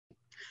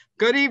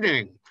Good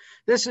evening.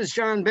 This is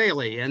John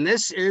Baily, and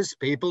this is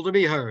People to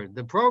Be Heard,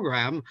 the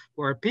program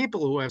where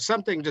people who have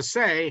something to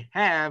say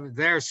have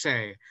their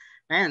say.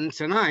 And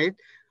tonight,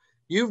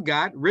 you've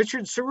got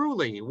Richard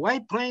Cirulli,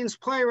 White Plains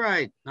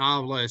playwright,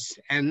 novelist,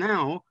 and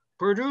now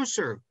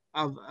producer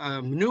of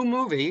a new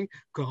movie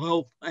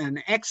called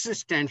An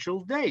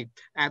Existential Date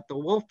at the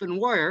Wolf and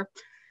Wire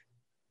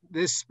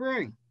this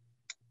spring.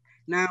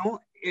 Now,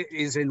 it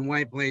is in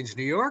White Plains,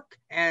 New York,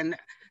 and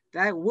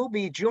that will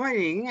be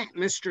joining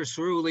Mr.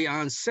 Cirulli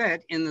on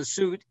set in the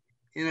suit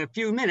in a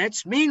few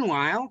minutes.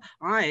 Meanwhile,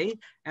 I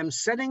am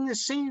setting the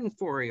scene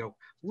for you.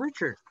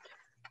 Richard,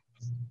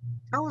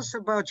 tell us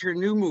about your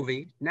new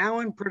movie,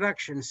 now in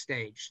production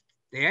stage,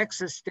 The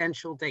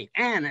Existential Date,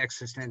 An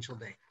Existential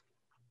Date.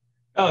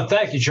 Oh,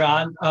 thank you,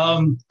 John.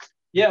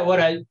 What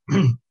I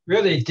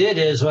really did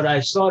is when I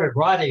started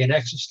writing An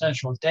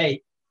Existential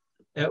Date,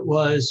 it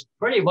was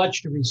pretty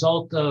much the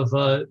result of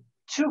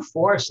two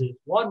forces.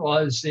 One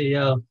was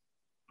the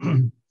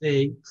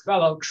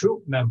fellow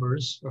troop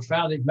members or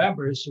founding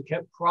members who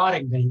kept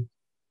prodding me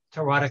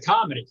to write a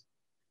comedy.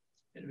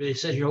 And they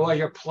said, all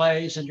your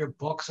plays and your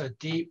books are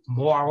deep,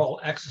 moral,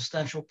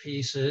 existential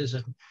pieces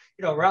and,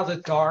 rather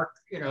dark,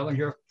 and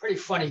you're a pretty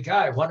funny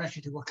guy. Why don't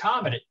you do a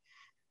comedy?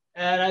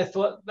 And I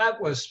thought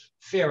that was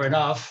fair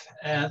enough.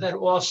 And then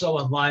also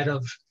in light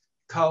of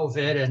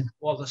COVID and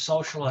all the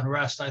social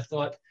unrest, I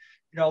thought,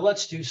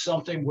 let's do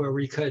something where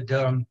we could,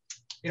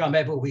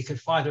 maybe we could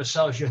find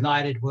ourselves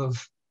united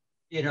with,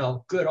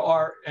 good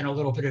art and a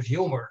little bit of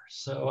humor.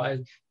 So I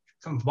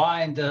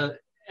combined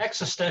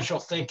existential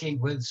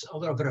thinking with a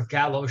little bit of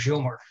gallows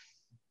humor.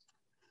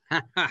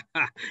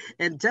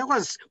 And tell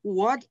us,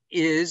 what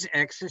is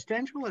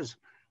existentialism?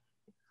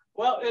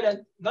 Well, in a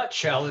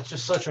nutshell, it's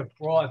just such a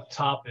broad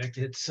topic.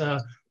 It's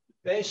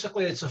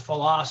basically it's a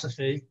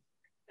philosophy,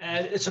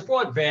 and it's a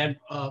broad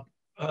bandwidth.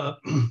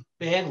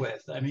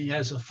 I mean,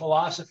 as a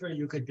philosopher,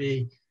 you could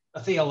be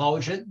a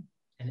theologian,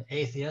 an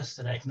atheist,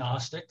 an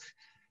agnostic.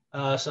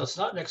 So it's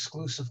not an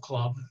exclusive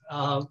club.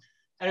 And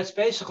it's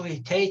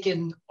basically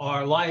taking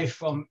our life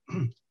from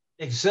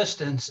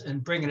existence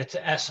and bringing it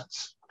to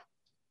essence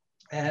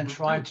and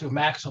trying to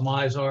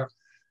maximize our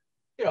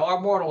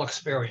mortal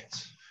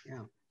experience.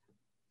 Yeah.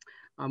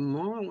 A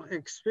moral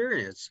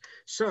experience.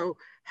 So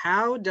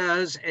how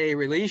does a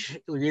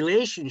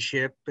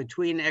relationship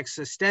between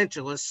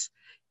existentialists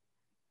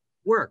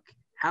work?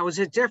 How is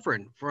it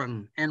different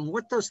from, and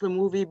what does the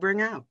movie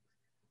bring out?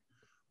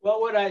 Well,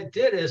 what I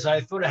did is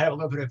I thought I had a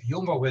little bit of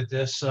humor with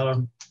this.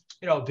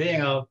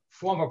 Being a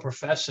former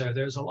professor,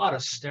 there's a lot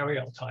of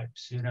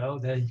stereotypes,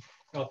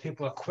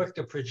 people are quick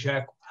to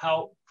project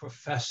how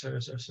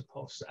professors are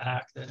supposed to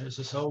act. And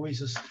there's always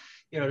this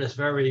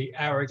very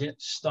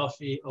arrogant,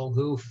 stuffy,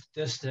 aloof,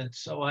 distant.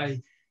 So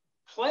I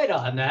played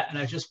on that, and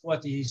I just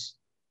brought these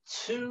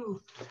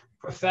two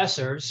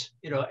professors,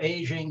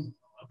 aging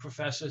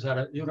professors at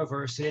a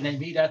university, and they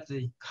meet at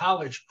the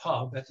college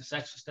pub, at this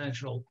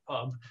existential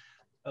pub,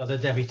 the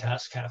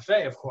Devitas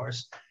Cafe, of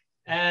course.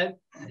 And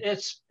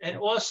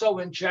also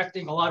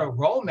injecting a lot of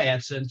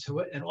romance into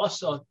it, and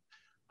also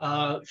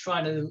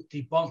trying to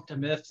debunk the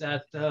myth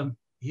that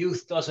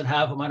youth doesn't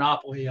have a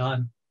monopoly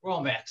on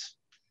romance,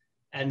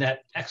 and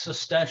that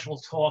existential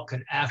talk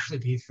can actually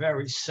be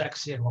very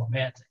sexy and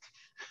romantic.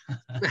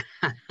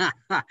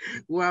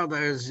 Well,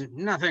 there's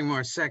nothing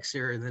more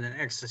sexier than an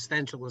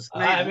existentialist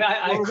man.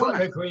 I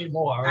couldn't agree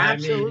more.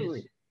 Absolutely.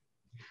 I mean,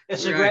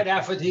 it's a great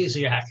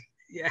aphrodisiac.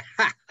 Yeah.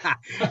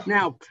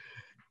 Now,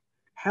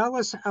 tell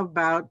us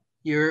about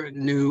your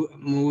new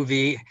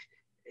movie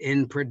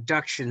in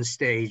production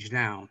stage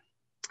now.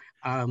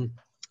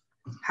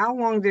 How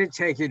long did it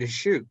take you to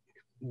shoot?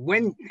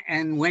 When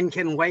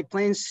can White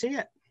Plains see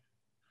it?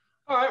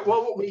 All right.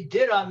 Well, what we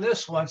did on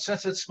this one,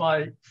 since it's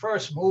my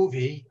first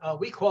movie,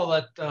 we call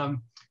it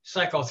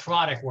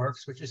Psychothronic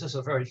Works, which is just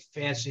a very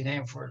fancy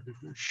name for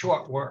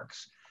short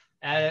works.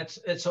 And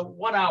it's a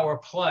 1-hour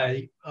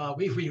play.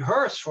 We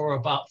rehearsed for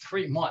about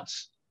 3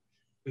 months.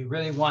 We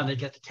really wanted to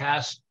get the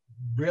cast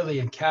really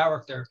in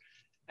character.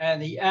 And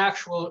the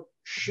actual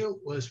shoot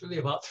was really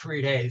about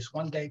 3 days,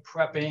 1 day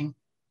prepping,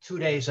 2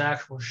 days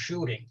actual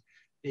shooting,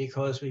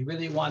 because we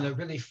really wanted to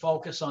really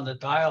focus on the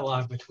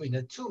dialogue between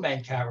the two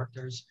main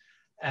characters.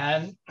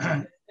 And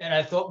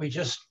I thought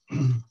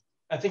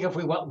I think if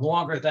we went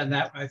longer than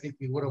that, I think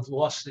we would have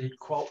lost the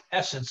quote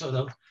essence of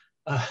the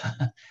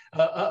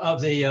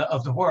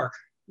work.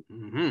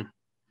 Mm-hmm.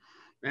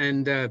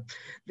 And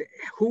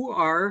who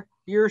are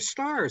your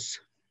stars?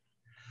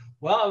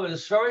 Well, I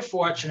was very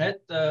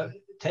fortunate.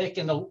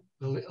 Taking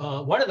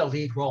one of the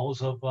lead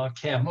roles of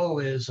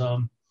Camus is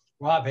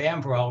Rob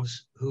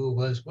Ambrose, who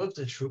was with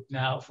the troupe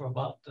now for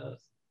about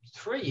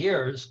 3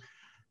 years.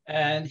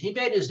 And he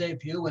made his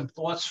debut in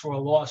Thoughts for a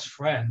Lost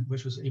Friend,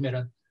 he made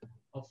a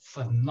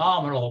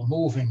phenomenal,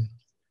 moving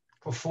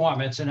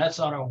performance, and that's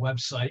on our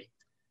website.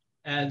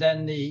 And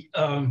then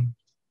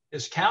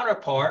his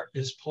counterpart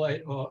is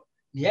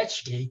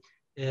Nietsky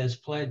is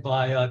played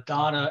by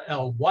Donna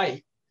L.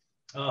 White,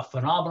 a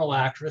phenomenal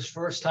actress.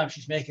 First time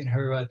she's making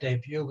her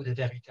debut with the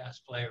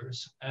Devitas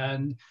Players.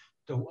 And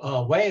the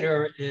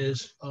waiter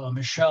is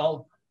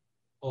Michelle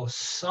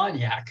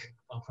Osaniak, if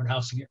I'm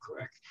pronouncing it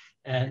correct,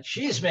 and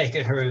she's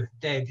making her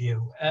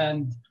debut.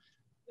 And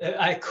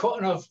I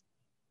couldn't have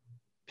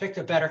picked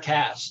a better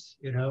cast,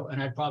 you know,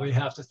 and I'd probably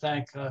have to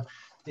thank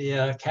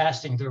the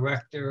casting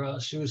director,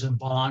 Susan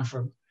Bond,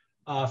 for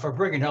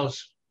bringing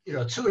those, you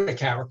know, two of the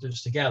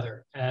characters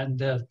together. And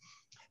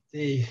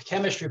the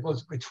chemistry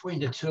between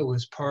the two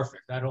was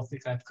perfect. I don't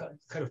think I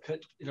could have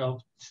picked, you know,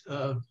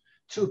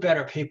 two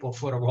better people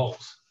for the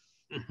roles.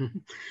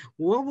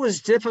 What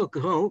was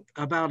difficult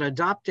about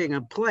adapting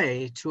a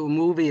play to a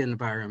movie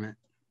environment?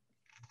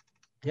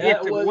 Yeah,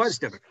 if it was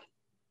difficult.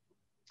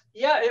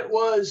 Yeah, it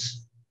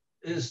was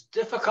as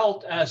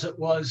difficult as it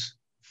was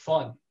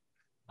fun.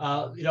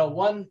 You know,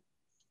 one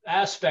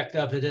aspect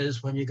of it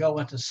is when you go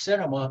into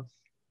cinema,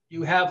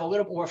 you have a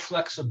little more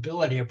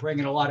flexibility of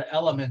bringing a lot of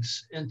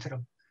elements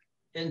into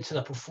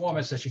the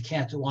performance that you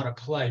can't do on a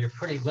play. You're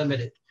pretty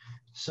limited.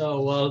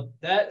 So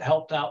that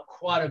helped out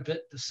quite a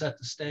bit to set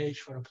the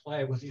stage for the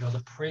play with, you know,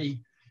 the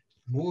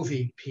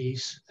pre-movie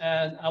piece.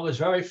 And I was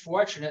very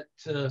fortunate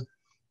to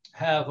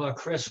have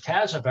Chris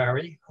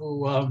Casaberry,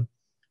 who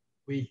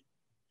we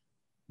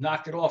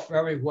knocked it off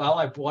very well.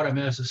 I brought him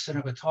as a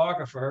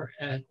cinematographer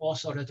and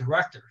also the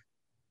director.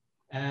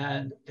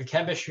 And the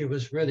chemistry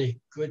was really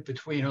good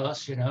between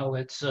us. You know,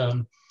 it's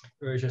we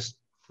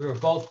were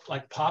both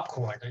like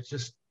popcorn. It's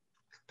just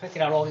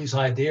picking out all these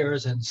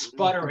ideas and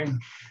sputtering,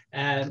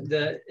 and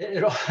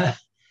and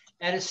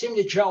it seemed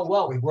to gel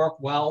well. We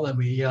worked well,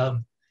 and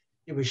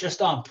it was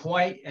just on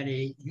point. And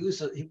he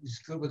was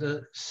good with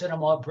the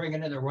cinema,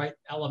 bringing in the right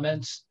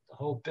elements, the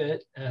whole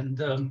bit.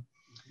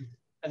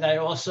 And I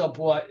also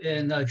brought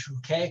in Drew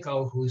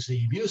Keiko, who's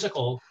the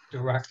musical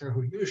director,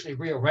 who usually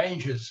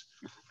rearranges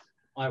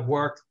my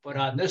work. But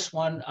on this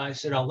one, I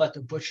said, I'll let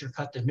the butcher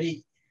cut the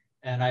meat.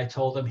 And I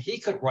told him he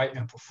could write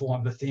and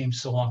perform the theme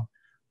song,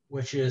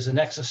 which is an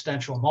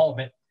existential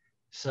moment.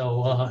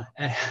 So,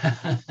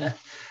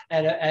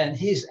 and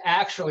he's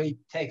actually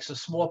takes a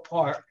small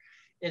part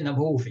in the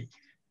movie.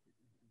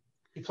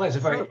 He plays a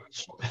very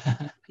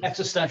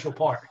existential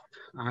part.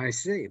 I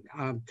see.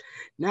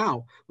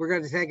 Now we're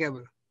going to take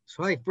a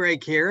slight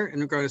break here,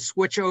 and we're going to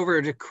switch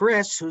over to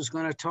Chris, who's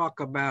going to talk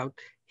about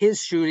his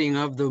shooting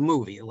of the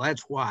movie.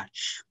 Let's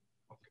watch.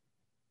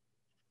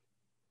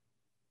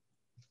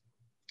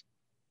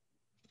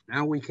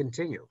 Now we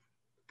continue.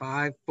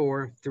 5,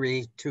 4,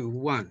 3, 2,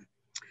 1.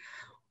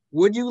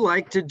 Would you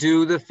like to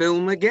do the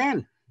film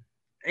again?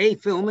 A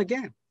film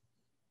again?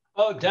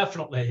 Oh,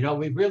 definitely. You know,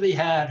 we really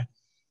had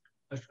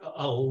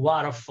a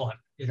lot of fun.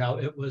 You know,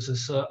 it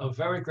was a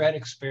very great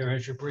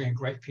experience. You're bringing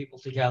great people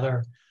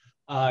together.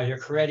 You're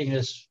creating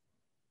this,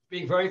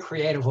 being very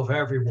creative of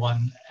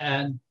everyone.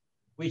 And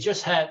we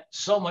just had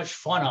so much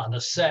fun on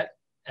the set.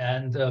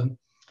 And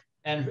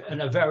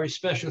a very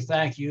special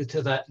thank you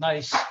to that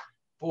nice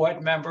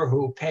board member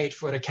who paid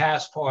for the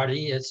cast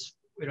party. It's,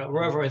 you know,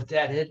 we're ever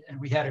indebted,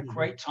 and we had a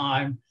great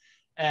time.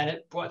 And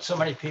it brought so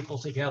many people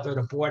together.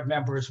 The board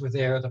members were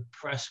there, the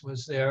press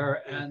was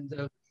there.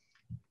 And,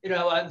 you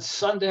know, on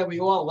Sunday, we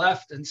all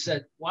left and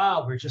said,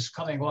 wow, we're just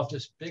coming off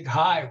this big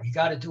high. We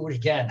got to do it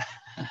again.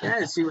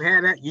 Yes, you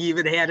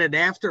even had an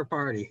after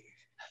party.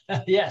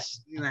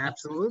 Yes.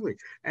 Absolutely.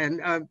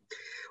 And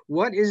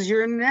what is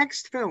your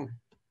next film?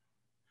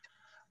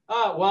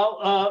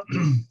 Well,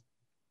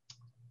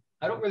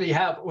 I don't really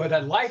have, what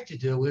I'd like to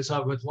do is I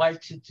would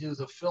like to do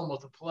the film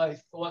of the play,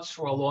 Thoughts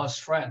for a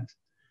Lost Friend.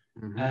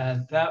 Mm-hmm.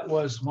 And that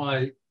was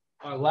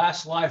our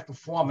last live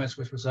performance,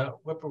 which was at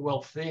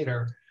Whippoorwill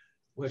Theater,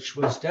 which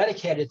was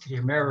dedicated to the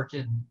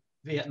American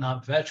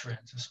Vietnam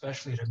veterans,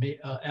 especially to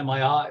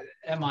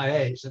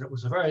MIAs. And it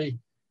was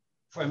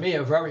for me,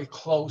 a very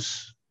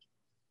close,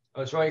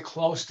 I was very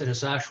close to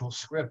this actual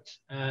script.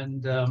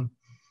 And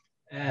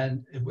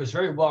it was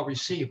very well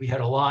received. We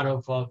had a lot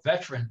of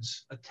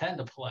veterans attend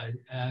the play,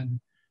 and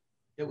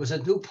it was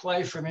a new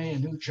play for me, a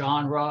new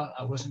genre.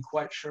 I wasn't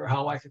quite sure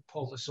how I could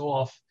pull this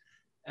off.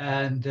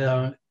 And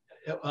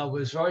I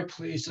was very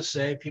pleased to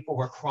say people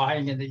were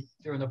crying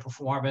during the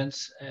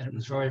performance, and it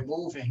was very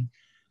moving.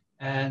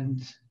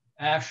 And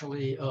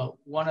actually,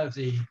 one of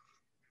the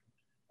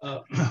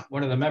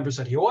members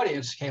of the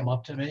audience came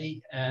up to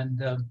me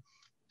and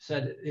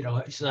said, you know,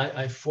 he said,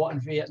 I fought in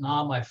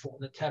Vietnam. I fought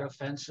in the Tet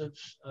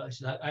Offensives. He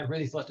said, I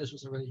really thought this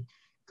was a really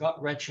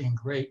gut-wrenching,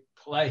 great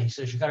play. He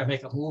says, you got to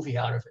make a movie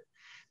out of it.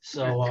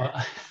 So,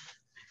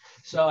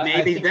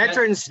 maybe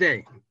Veterans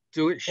Day.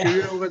 Shoot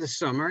it over the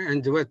summer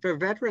and do it for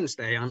Veterans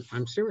Day.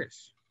 I'm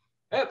serious.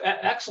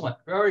 Excellent.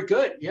 Very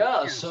good.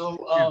 Yeah. Yes.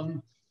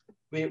 So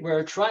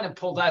we're trying to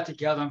pull that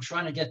together. I'm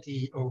trying to get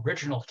the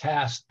original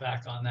cast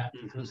back on that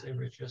because they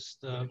were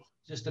just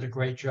did a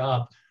great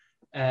job.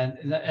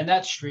 And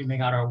that's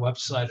streaming on our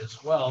website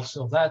as well.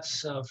 So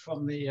that's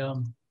from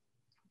the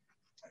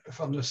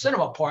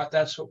cinema part.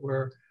 That's what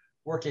we're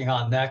working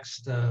on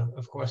next.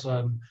 Of course,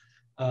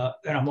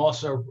 and I'm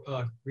also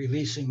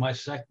releasing my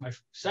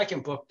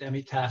second book,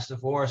 Demi-Tasse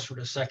Divorce, for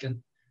the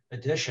second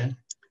edition.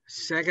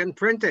 Second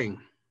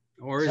printing,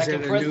 or is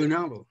it a new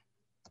novel?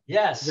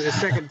 Yes. Is it a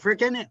second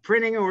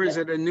printing, or is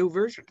it a new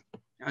version?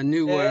 A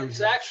new.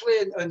 It's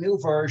actually a new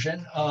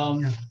version.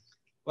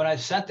 When I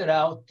sent it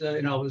out,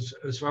 it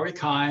was very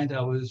kind.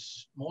 I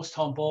was most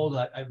humbled.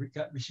 I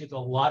received a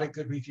lot of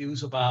good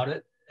reviews about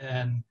it,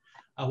 and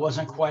I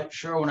wasn't quite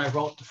sure when I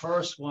wrote the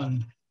first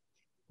one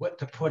what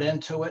to put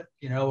into it.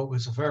 It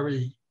was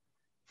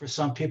for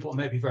some people, it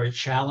may be very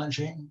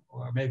challenging,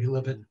 or maybe a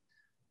little bit,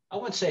 I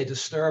wouldn't say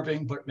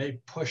disturbing, but maybe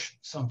push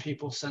some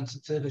people's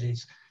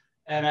sensitivities.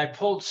 And I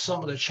pulled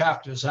some of the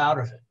chapters out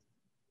of it.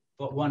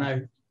 But when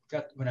I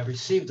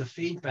received the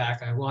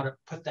feedback, I want to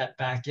put that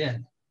back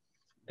in.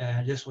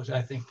 And this was,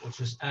 I think, will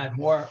just add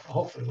more.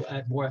 Hopefully, will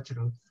add more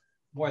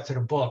to the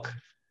book.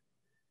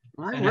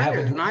 I read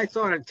it, and I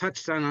thought it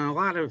touched on a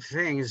lot of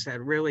things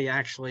that really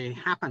actually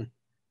happen.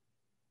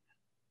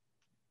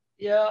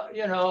 Yeah,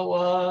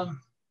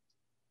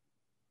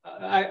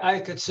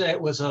 I could say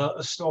it was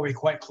a story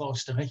quite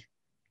close to me.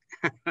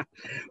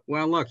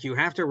 Well, look, you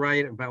have to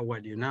write about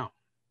what you know.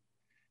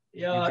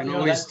 Yeah, you can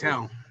always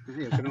tell.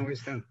 You can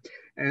always tell.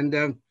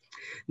 And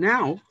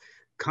now,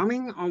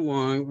 coming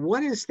along,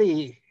 what is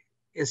the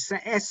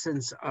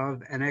essence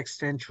of An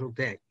Existential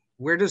Date?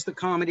 Where does the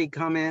comedy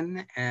come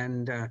in,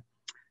 and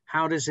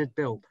how does it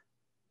build?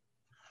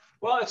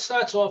 Well, it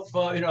starts off,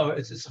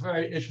 it's a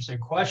very interesting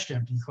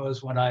question,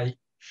 because when I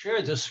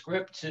shared the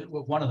script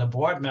with one of the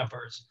board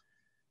members,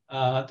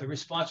 the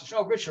response was,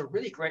 "Oh, Rich, a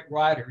really great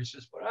writer." He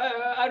says, "But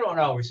I don't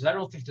know." He says, "I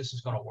don't think this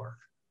is going to work."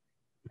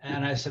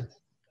 And I said,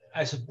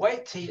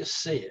 "Wait till you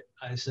see it."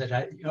 I said,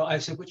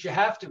 what you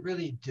have to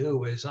really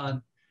do is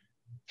on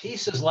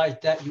pieces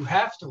like that, you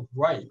have to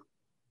write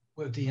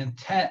with the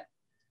intent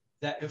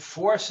that it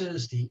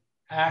forces the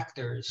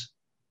actors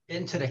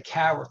into the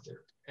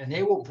character, and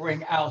they will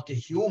bring out the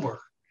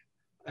humor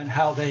and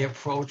how they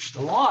approach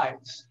the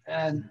lines.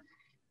 And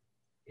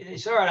he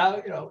said, "All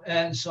right,"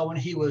 and so when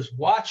he was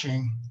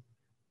watching,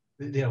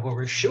 when we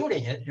were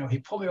shooting it, he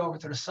pulled me over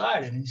to the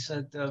side and he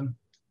said,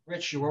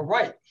 "Rich, you were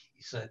right."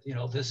 He said,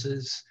 "This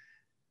is,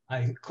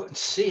 I couldn't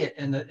see it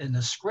in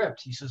the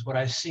script." He says, "But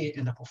I see it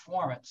in the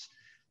performance."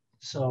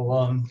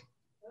 So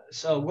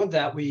with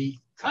that,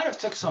 we kind of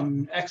took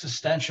some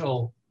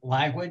existential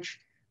language,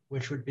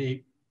 which would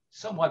be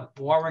somewhat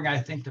boring, I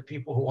think, to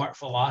people who aren't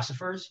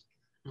philosophers,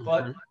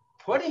 but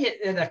putting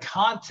it in a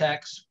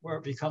context where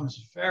it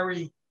becomes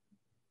very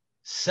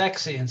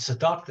sexy and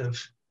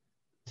seductive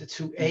to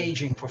two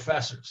aging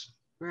professors.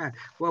 Right.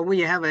 Well, we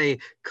have a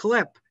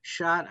clip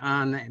shot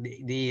on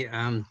the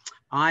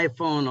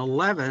iPhone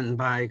 11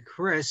 by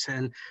Chris,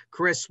 and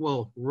Chris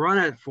will run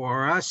it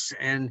for us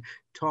and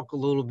talk a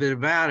little bit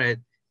about it.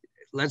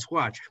 Let's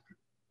watch.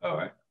 All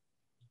right.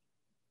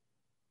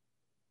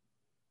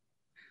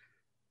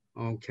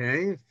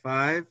 Okay,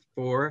 5,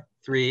 4,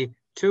 3,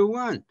 2,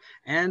 1,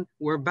 and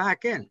we're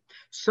back in.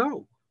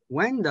 So,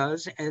 when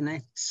does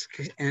an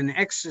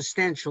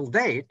Existential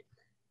Date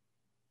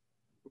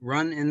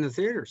run in the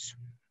theaters?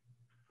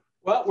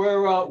 Well,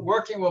 we're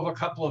working with a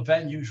couple of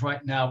venues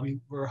right now.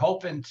 We're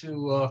hoping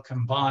to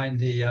combine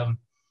the,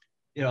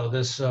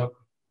 this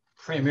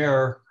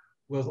premiere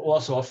with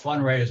also a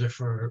fundraiser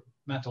for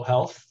mental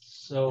health.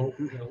 So,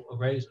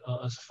 as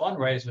a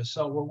fundraiser.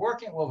 So we're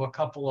working with a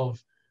couple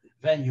of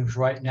venues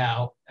right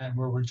now, and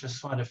we're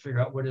just trying to figure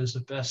out what is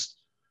the best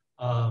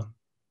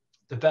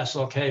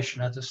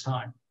location at this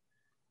time.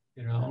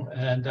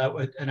 And I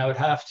would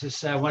have to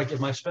say, I want to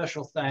give my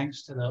special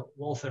thanks to the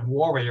Wolf and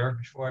Warrior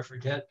before I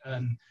forget,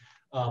 and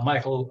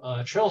Michael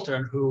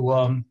Chilton,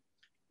 who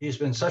he's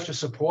been such a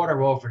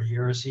supporter over the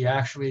years. He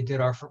actually we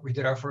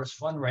did our first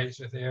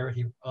fundraiser there.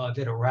 He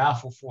did a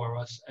raffle for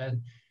us,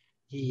 and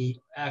he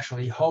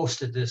actually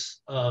hosted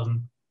this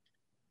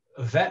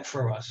event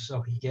for us.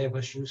 So he gave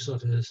us use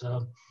of his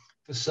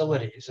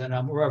facilities, and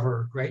I'm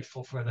forever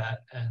grateful for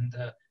that. And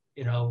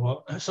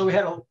so we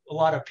had a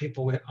lot of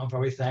people I'm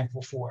very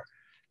thankful for.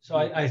 So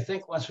I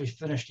think once we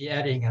finish the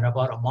editing in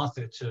about a month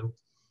or two,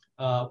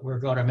 we're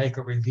going to make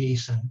a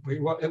release, and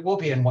it will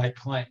be in White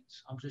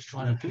Plains. I'm just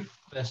trying to pick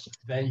the best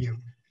venue.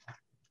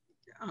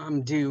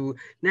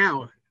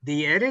 Now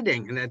the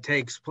editing that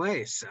takes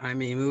place, I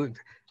mean,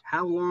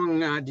 how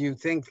long do you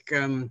think,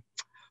 how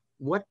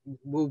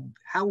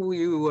will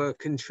you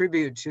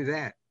contribute to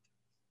that?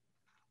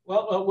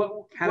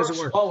 Well, how does it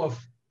work? Well, with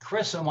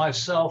Chris and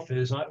myself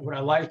is what I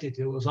like to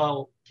do is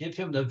I'll give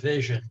him the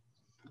vision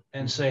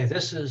and say,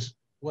 this is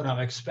what I'm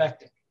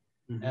expecting.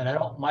 And I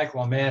don't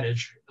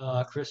micromanage.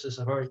 Chris is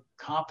a very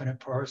competent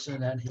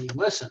person, and he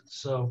listens.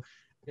 So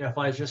if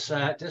I just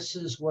say, this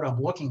is what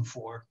I'm looking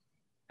for,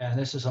 and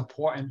this is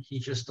important, he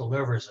just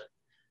delivers it.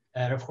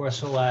 And of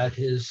course, he'll add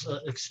his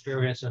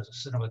experience as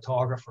a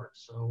cinematographer.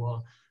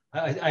 So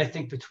I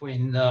think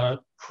between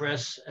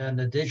Chris and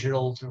the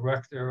digital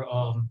director,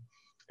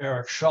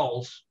 Eric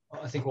Schultz,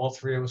 I think all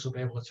three of us will be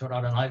able to turn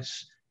out a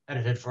nice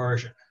edited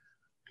version.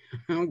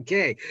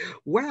 Okay.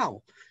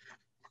 Well,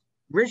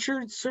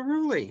 Richard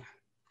Cirulli,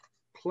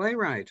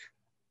 playwright,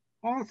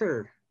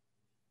 author,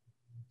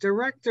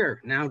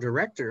 director,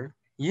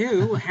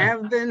 You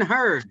have been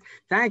heard.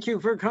 Thank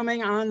you for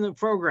coming on the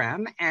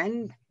program,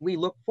 and we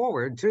look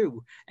forward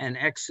to an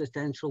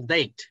existential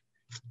date.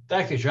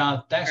 Thank you,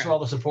 John. Thanks for all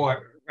the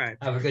support. Right.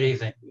 Have a good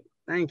evening.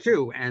 Thank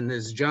you. And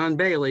this is John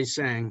Baily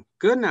saying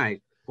good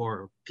night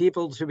for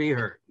people to be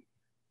heard.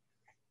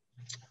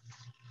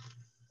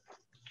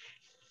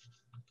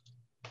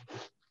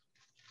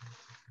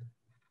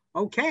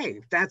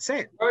 Okay, that's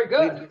it. Very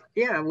good.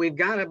 We've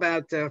got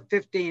about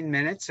 15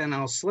 minutes, and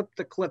I'll slip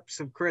the clips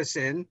of Chris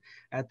in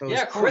at those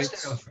points.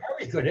 Chris did a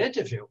very good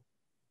interview.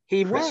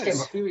 He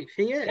is.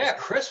 Yeah,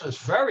 Chris was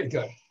very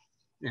good.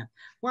 Yeah.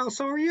 Well,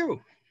 so are you.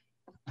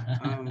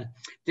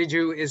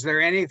 Is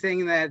there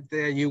anything that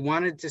you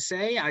wanted to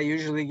say? I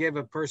usually give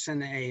a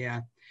person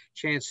a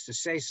chance to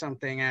say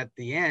something at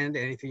the end,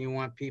 anything you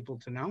want people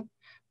to know.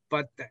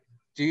 But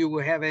do you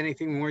have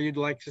anything more you'd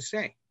like to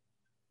say?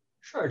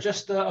 Sure,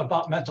 just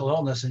about mental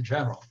illness in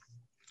general.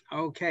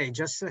 Okay,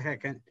 just a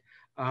second.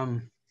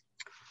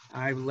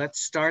 Let's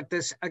start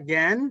this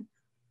again.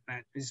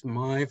 That is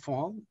my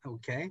fault.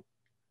 Okay.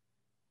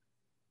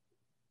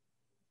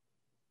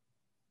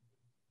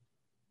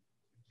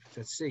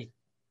 Let's see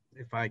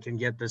if I can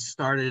get this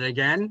started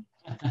again.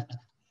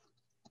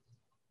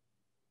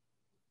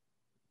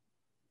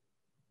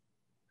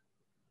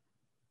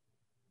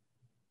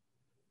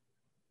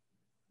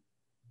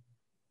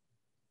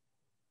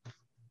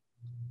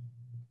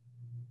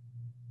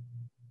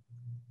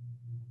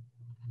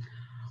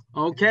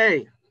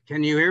 Okay,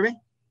 can you hear me?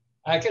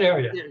 I can hear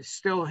you. You're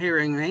still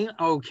hearing me?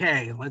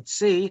 Okay, let's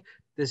see.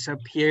 This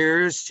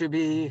appears to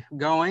be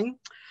going.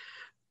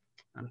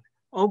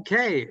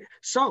 Okay,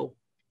 so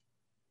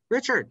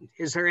Richard,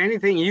 is there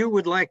anything you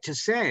would like to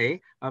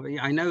say?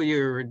 I know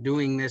you're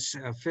doing this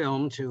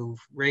film to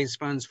raise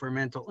funds for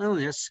mental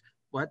illness.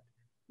 What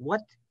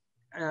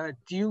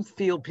do you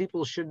feel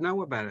people should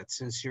know about it,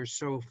 since you're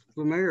so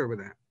familiar with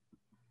that?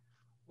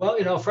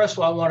 Well, first of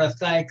all, I want to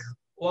thank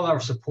all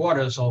our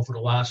supporters over the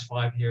last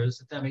 5 years.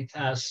 The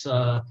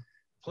Demitas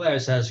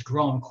Players has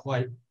grown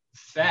quite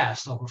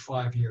fast over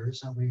 5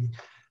 years, and we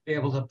be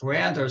able to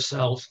brand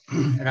ourselves.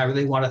 And I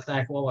really want to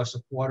thank all our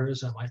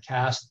supporters and my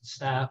cast and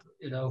staff,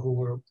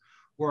 who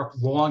worked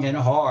long and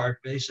hard,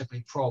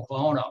 basically pro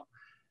bono.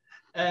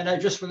 And I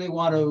just really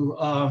want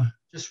to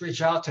just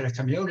reach out to the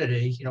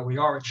community. We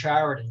are a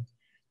charity,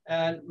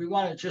 and we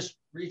want to just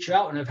reach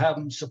out and have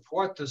them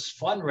support this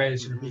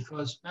fundraiser,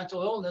 because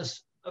mental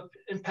illness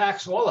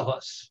impacts all of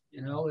us.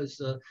 Is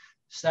the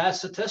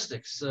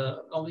statistics.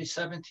 Only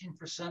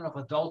 17% of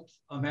adult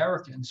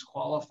Americans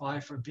qualify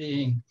for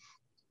being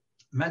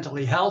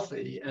mentally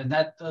healthy, and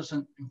that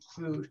doesn't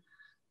include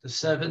the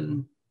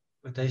 7,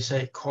 what they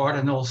say,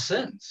 cardinal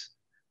sins.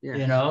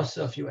 Yeah.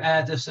 So if you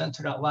add this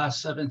into that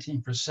last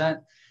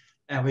 17%,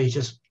 and we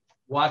just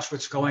watch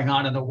what's going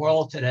on in the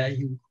world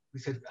today, we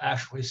could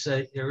actually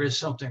say there is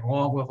something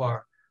wrong with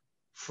our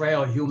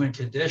frail human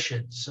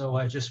condition. So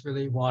I just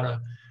really want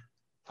to,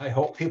 I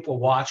hope people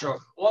watch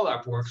all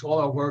our works. All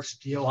our works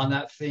deal on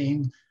that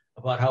theme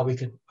about how we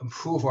can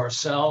improve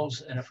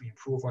ourselves. And if we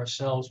improve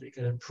ourselves, we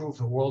can improve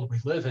the world we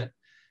live in.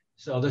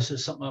 So this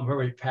is something I'm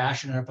very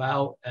passionate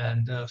about,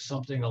 and a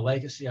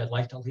legacy I'd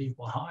like to leave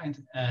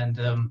behind.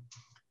 And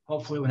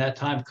hopefully when that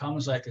time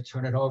comes, I could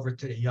turn it over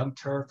to the Young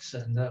Turks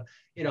and,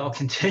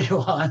 continue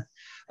on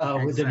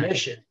with the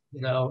mission.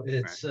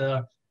 It's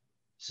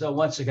so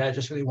once again, I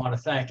just really want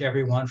to thank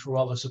everyone for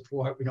all the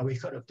support. We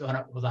could have done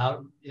it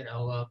without,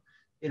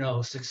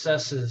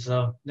 success is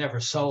never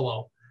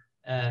solo.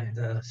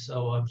 And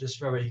so I'm just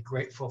very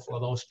grateful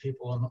for those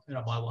people in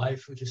my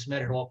life who just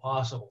made it all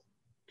possible.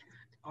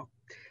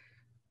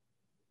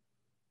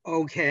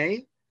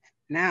 Okay,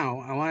 now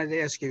I wanted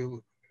to ask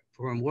you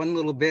for one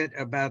little bit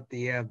about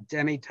the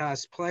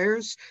Demitas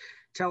Players.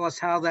 Tell us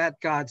how that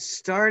got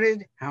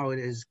started, how it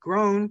has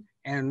grown,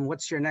 and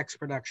what's your next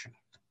production?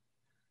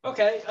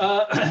 Okay,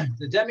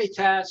 the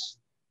Demitas,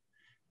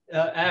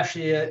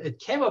 actually, it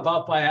came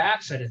about by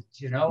accident.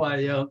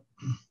 I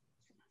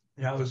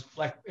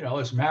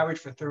was married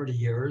for 30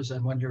 years,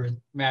 and when you're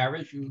in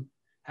marriage, you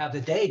have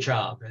the day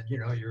job, and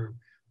you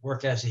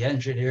work as the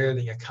engineer,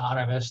 the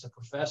economist, the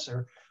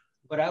professor.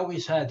 But I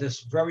always had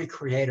this very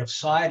creative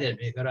side in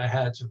me that I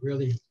had to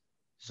really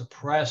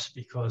suppress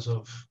because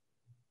of,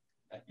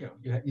 you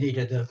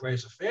needed to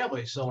raise a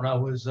family. So when I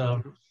was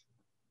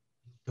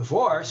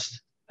divorced,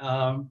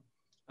 I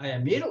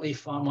immediately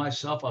found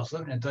myself, I was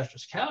living in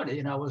Dutchess County,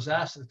 and I was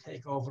asked to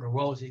take over the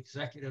role as the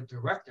executive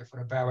director for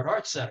the Barrett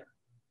Arts Center.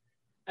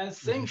 And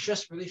things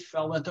just really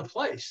fell into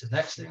place. The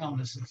next thing, I'm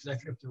this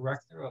executive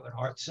director of an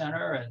art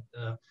center, and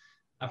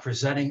I'm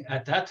presenting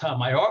at that time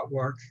my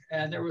artwork.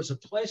 And there was a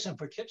place in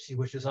Poughkeepsie,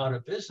 which is out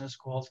of business,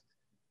 called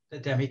the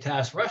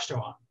Demitas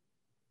Restaurant.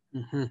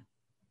 Mm-hmm.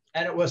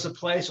 And it was a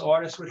place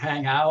artists would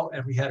hang out,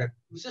 and it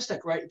was just a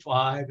great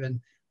vibe.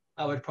 And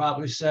I would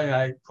probably say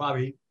I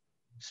probably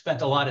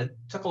took a lot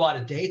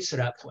of dates to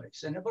that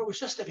place. But it was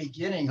just the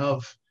beginning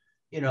of,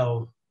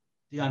 the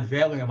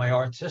unveiling of my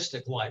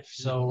artistic life.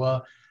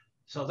 So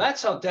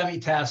that's how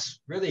Demitas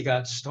really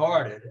got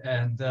started.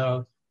 And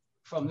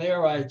from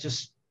there, I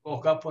just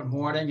woke up one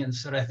morning and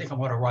said, I think I'm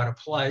going to write a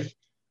play.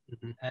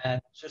 Mhm.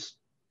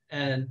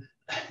 And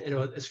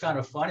it's kind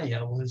of funny.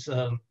 I was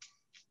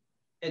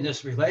in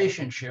this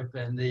relationship,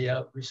 and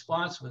the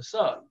response was,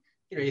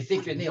 you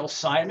think you're Neil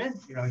Simon,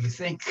 you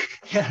think,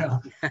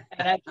 and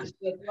I just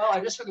said, well, I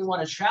just really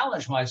want to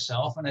challenge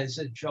myself. And I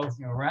said,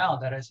 joking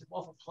around, that I said,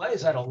 well, if a play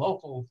is at a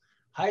local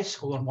high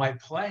school in White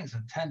Plains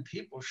and 10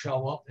 people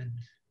show up and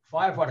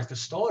 5 are the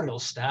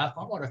custodial staff,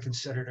 I'm going to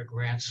consider it a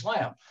grand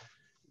slam.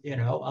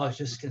 I'll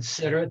just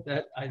consider it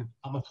that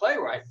I'm a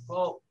playwright.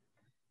 Well,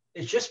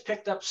 it just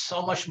picked up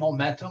so much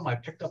momentum. I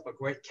picked up a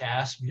great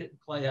cast. We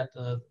didn't play at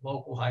the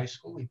local high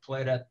school. We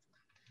played at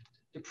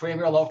the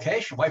premier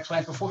location, White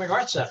Plains Performing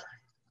Arts Center.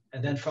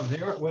 And then from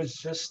there, it was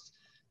just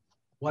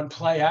one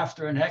play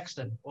after the next,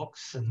 and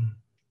books, and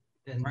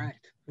Right.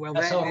 Well,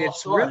 that's how it all it's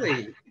started.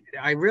 really,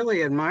 I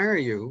really admire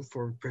you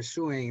for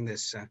pursuing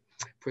this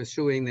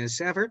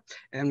effort.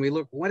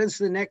 And what is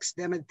the next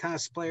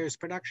Demitasse Players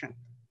production?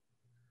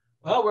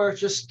 Well, we're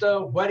just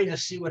waiting to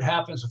see what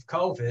happens with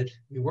COVID.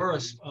 We were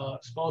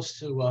supposed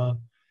to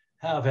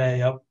have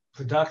a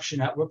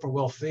production at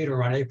Whippoorwill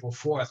Theater on April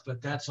 4th,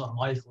 but that's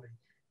unlikely.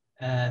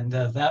 And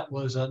that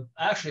was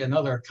actually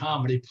another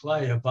comedy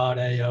play about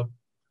a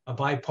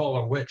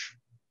bipolar witch.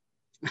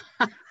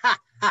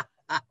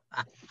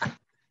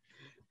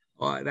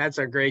 Well, that's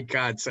a great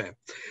concept.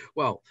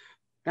 Well,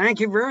 thank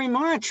you very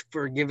much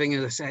for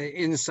giving us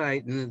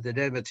insight into the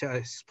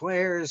Demitasse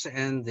Players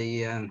and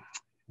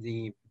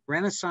the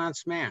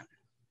Renaissance man,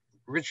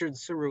 Richard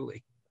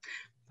Cirulli.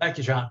 Thank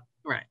you, John.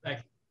 Right. Thank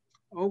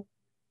you.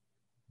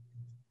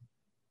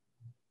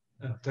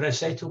 Oh. Did I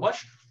say too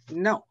much?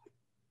 No.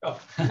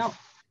 Oh. No.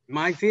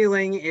 My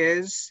feeling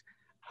is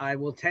I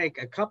will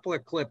take a couple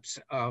of clips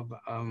of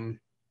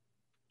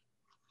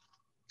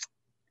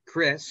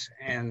Chris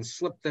and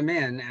slip them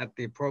in at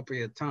the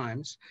appropriate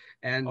times.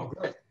 And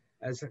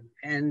I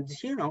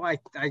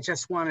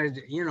just wanted,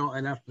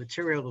 enough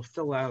material to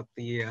fill out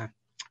the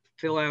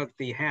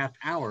half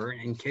hour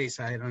in case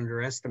I had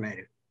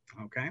underestimated.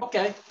 Okay.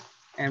 Okay.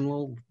 And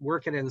we'll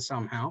work it in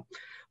somehow.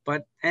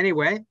 But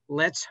anyway,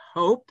 let's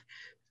hope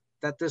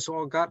that this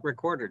all got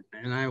recorded,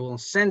 and I will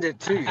send it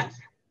to you.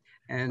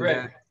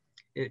 And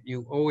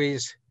you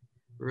always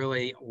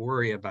really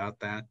worry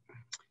about that.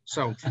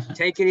 So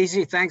take it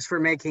easy. Thanks for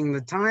making the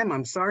time.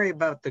 I'm sorry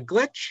about the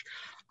glitch.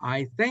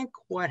 I think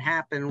what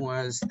happened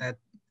was that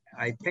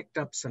I picked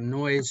up some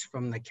noise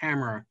from the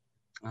camera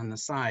on the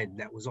side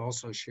that was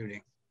also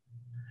shooting.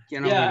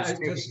 I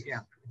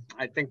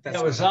think that's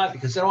it was odd,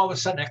 because then all of a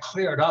sudden it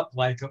cleared up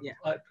like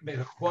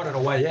maybe a quarter of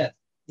the way in.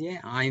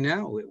 Yeah, I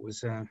know. It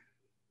was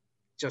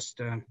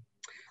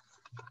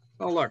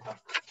look,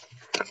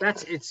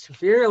 it's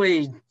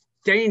really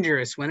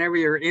dangerous whenever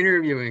you're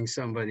interviewing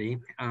somebody.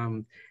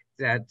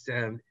 That's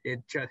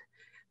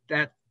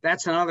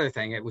another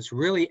thing. It was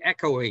really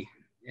echoey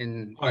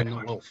in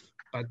the Wolf,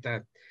 but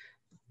the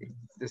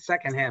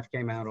second half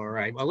came out all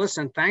right. Well,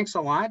 listen, thanks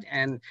a lot,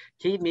 and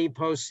keep me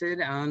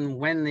posted on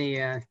what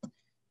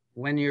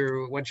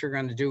you're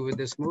going to do with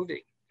this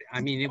movie. I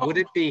mean, would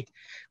you be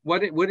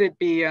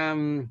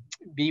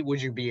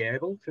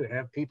able to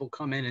have people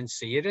come in and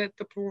see it at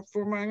the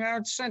Performing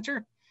Arts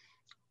Center?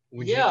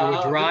 Would you do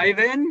a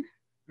drive-in?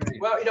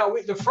 Well,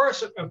 the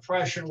first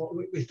impression,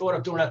 we thought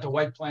of doing at the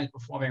White Plains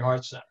Performing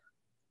Arts Center.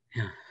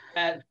 Yeah.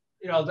 And,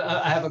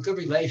 I have a good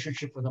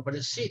relationship with them, but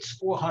it seats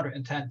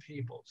 410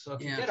 people. So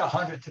if you get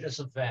 100 to this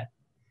event,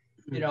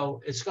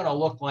 it's going to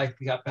look like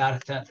we got bad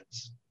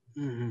attendance.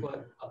 Mm-hmm.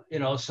 But,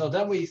 so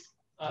then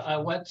I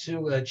went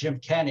to Jim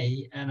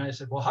Kenny, and I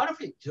said, well, how do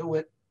we do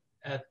it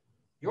at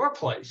your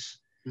place?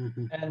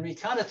 Mm-hmm. And we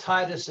kind of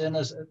tie this in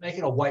as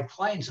making a White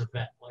Plains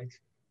event, like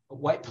a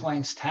White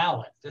Plains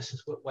talent. This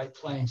is what White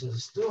Plains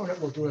is doing.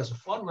 We'll do it as a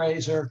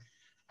fundraiser,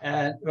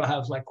 and we'll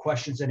have like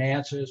questions and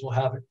answers. We'll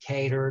have it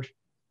catered,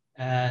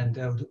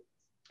 and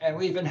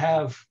we even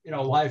have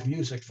live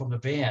music from the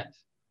band,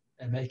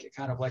 and make it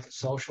kind of like a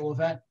social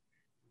event.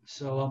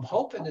 So I'm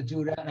hoping to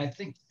do that, and I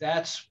think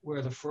that's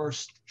where the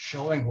first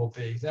showing will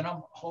be. Then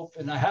I'm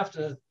hoping, I have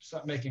to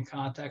start making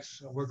contacts.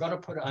 So we're going to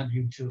put it on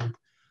YouTube.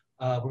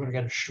 We're going to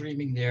get it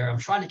streaming there. I'm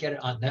trying to get it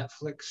on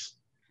Netflix,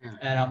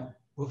 and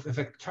if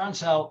it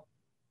turns out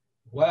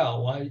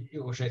well,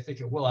 which I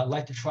think it will, I'd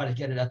like to try to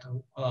get it at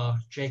the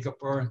Jacob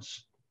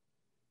Burns.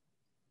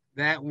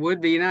 That would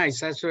be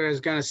nice. That's what I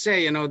was going to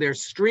say. They're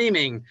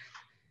streaming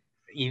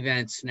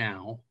events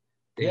now.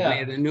 They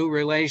made a new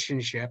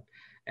relationship.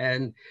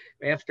 And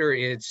after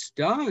it's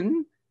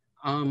done,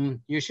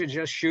 you should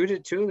just shoot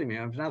it to them. You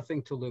have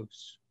nothing to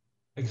lose.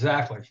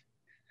 Exactly.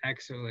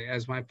 Actually,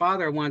 as my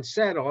father once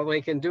said, all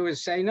they can do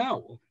is say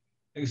no.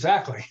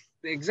 Exactly.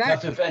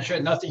 Nothing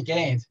ventured, nothing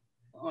gained.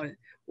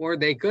 Or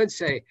they could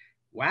say,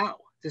 wow,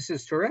 this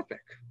is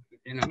terrific.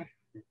 You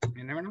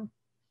never know.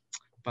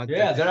 But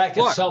then I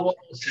can sell.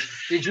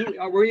 Did you,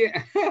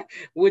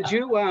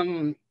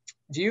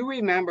 do you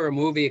remember a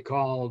movie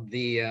called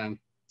The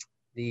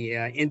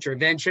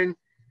Intervention?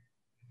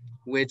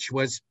 Which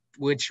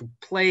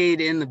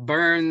played in the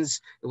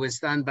Burns. It was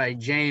done by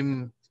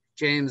James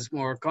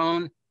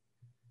Morcone.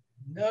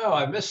 No,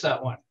 I missed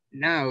that one.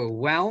 No,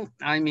 well,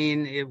 I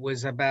mean, it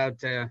was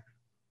about,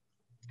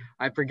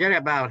 I forget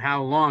about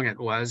how long it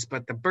was,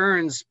 but the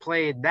Burns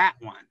played that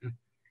one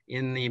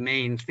in the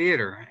main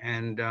theater.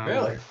 And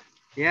Really?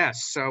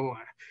 yes, so,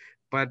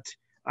 but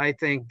I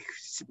think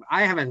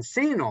I haven't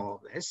seen all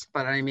of this,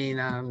 but I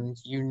mean,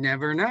 you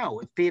never know.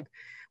 If people,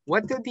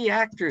 what did the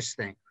actors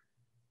think?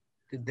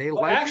 Did they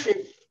Well, like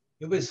actually,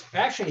 it was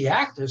actually the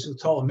actors who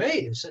told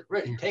me. They said,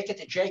 "Rick, take it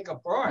to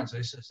Jacob Burns."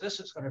 They said, "This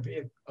is going to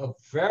be a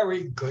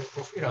very good,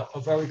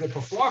 a very good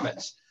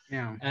performance."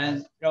 Yeah.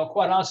 And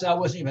quite honestly, I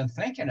wasn't even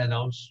thinking in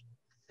those,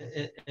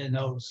 that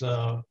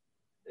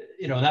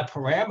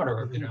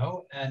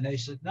parameter, And they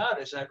said, "No,"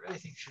 they said, "I really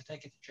think you should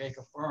take it to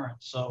Jacob Burns."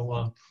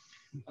 So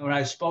when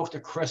I spoke to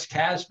Chris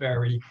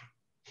Casberry,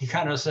 he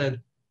kind of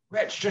said,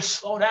 "Rich, just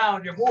slow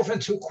down. You're moving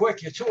too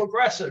quick. You're too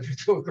aggressive. You're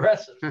too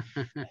aggressive."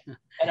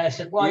 And I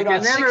said, "Well, you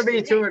can never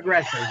be too 68.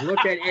 aggressive.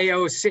 Look at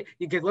AOC.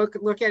 You could look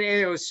at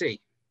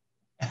AOC.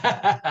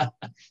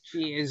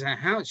 She is a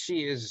house.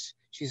 She's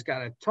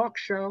got a talk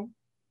show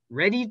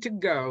ready to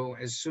go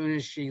as soon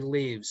as she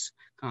leaves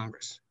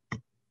Congress.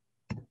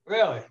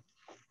 Really?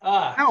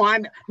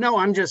 No,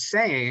 I'm just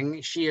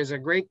saying she is a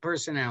great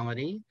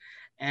personality,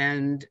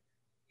 and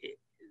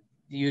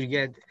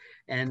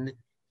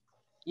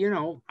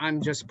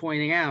I'm just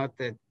pointing out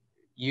that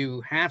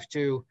you have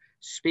to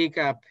speak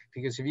up,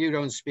 because if you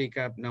don't speak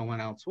up, no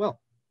one else will.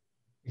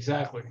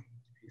 Exactly.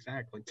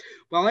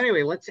 Well,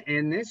 anyway, let's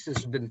end this. This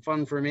has been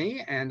fun for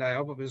me, and I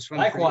hope it was fun.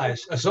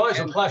 Likewise, it's always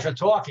a pleasure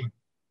talking.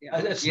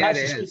 It's nice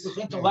to speak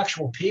with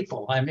intellectual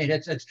people. I mean,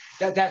 it's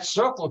that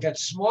circle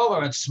gets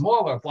smaller and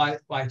smaller by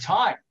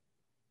time.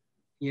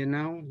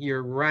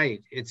 You're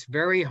right. It's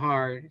very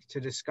hard to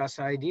discuss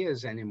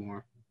ideas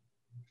anymore.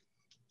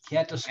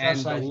 Can't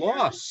discuss and the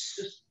loss.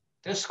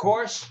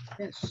 Discourse.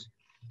 Yes,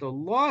 the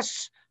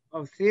loss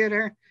of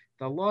theater,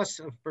 the loss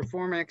of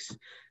performance,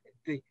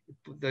 the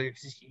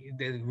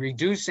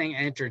reducing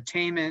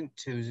entertainment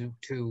to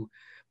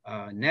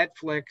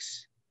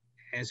Netflix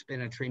has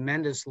been a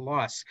tremendous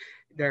loss.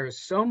 There's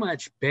so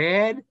much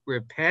bad,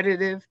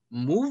 repetitive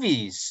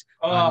movies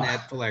on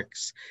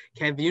Netflix.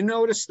 Have you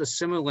noticed the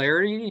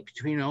similarity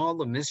between all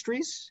the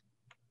mysteries?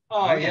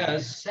 Oh, yeah,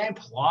 it's the same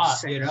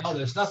plot.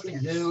 There's nothing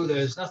new.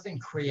 There's nothing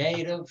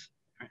creative.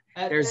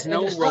 There's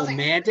no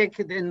romantic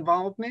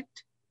involvement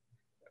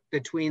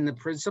between the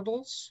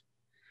principals.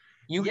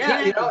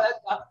 Isn't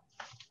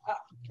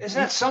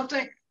that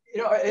something?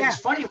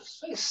 It's funny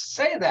you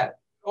say that.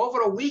 Over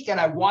the weekend,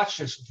 I watched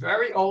this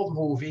very old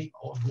movie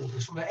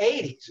from the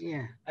 80s.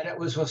 Yeah. And it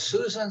was with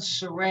Susan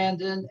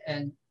Sarandon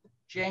and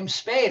James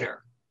Spader.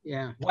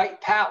 Yeah. White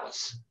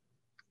Palace.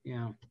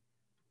 Yeah.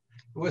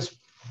 It was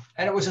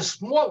a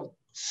small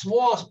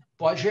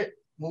budget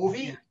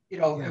movie,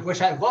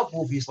 which I love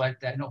movies like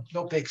that.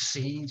 No big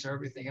scenes or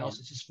everything else.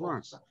 It's just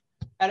fun.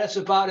 And it's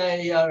about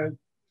a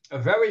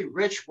very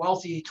rich,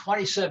 wealthy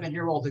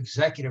 27-year-old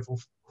executive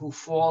who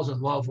falls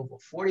in love with a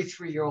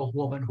 43-year-old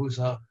woman who's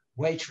a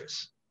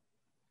waitress.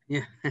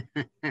 Yeah.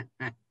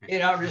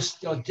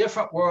 Just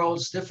different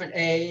worlds, different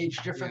age,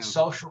 different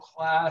social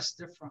class,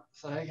 different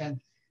thing. And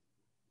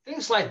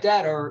things like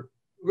that are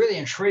really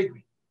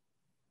intriguing,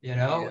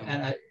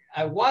 and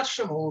I watched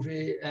the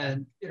movie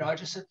and, I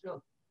just said,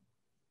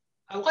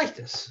 I like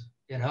this,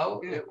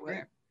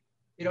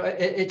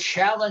 it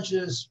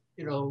challenges,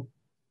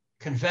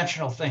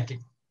 conventional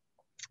thinking.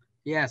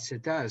 Yes,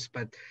 it does.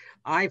 But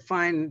I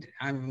find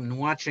I'm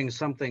watching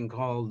something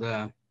called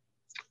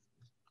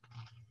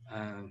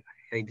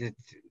they did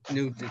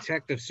new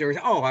detective series.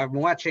 Oh, I'm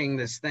watching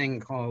this thing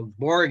called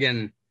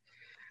Borgen,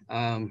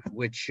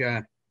 which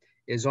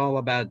is all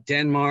about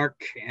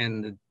Denmark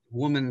and the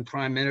woman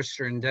prime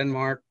minister in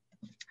Denmark.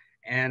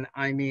 And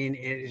I mean,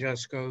 it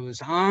just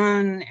goes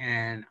on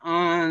and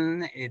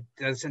on. It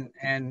doesn't,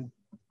 and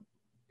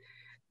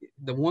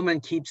the woman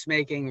keeps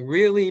making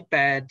really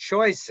bad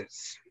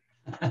choices.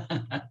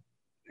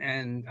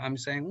 And I'm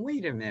saying,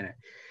 wait a minute,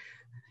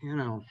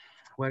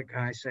 what can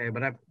I say?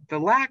 But the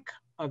lack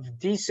of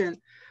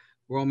decent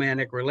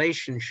romantic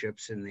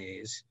relationships in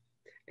these,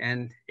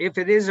 and if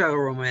it is a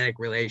romantic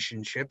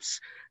relationships,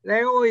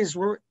 they always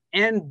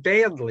end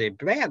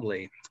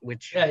badly,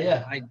 which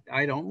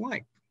I don't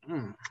like.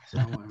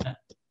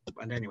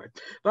 But anyway,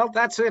 well,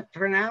 that's it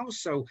for now.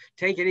 So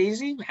take it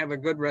easy. Have a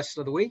good rest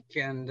of the week,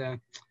 and we'll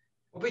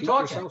be keep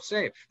talking. Yourself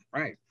safe.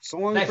 Right. So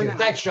long. Thank you. Now.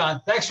 Thanks,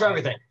 John. Thanks for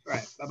everything.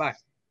 Right. Bye-bye.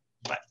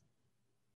 Bye.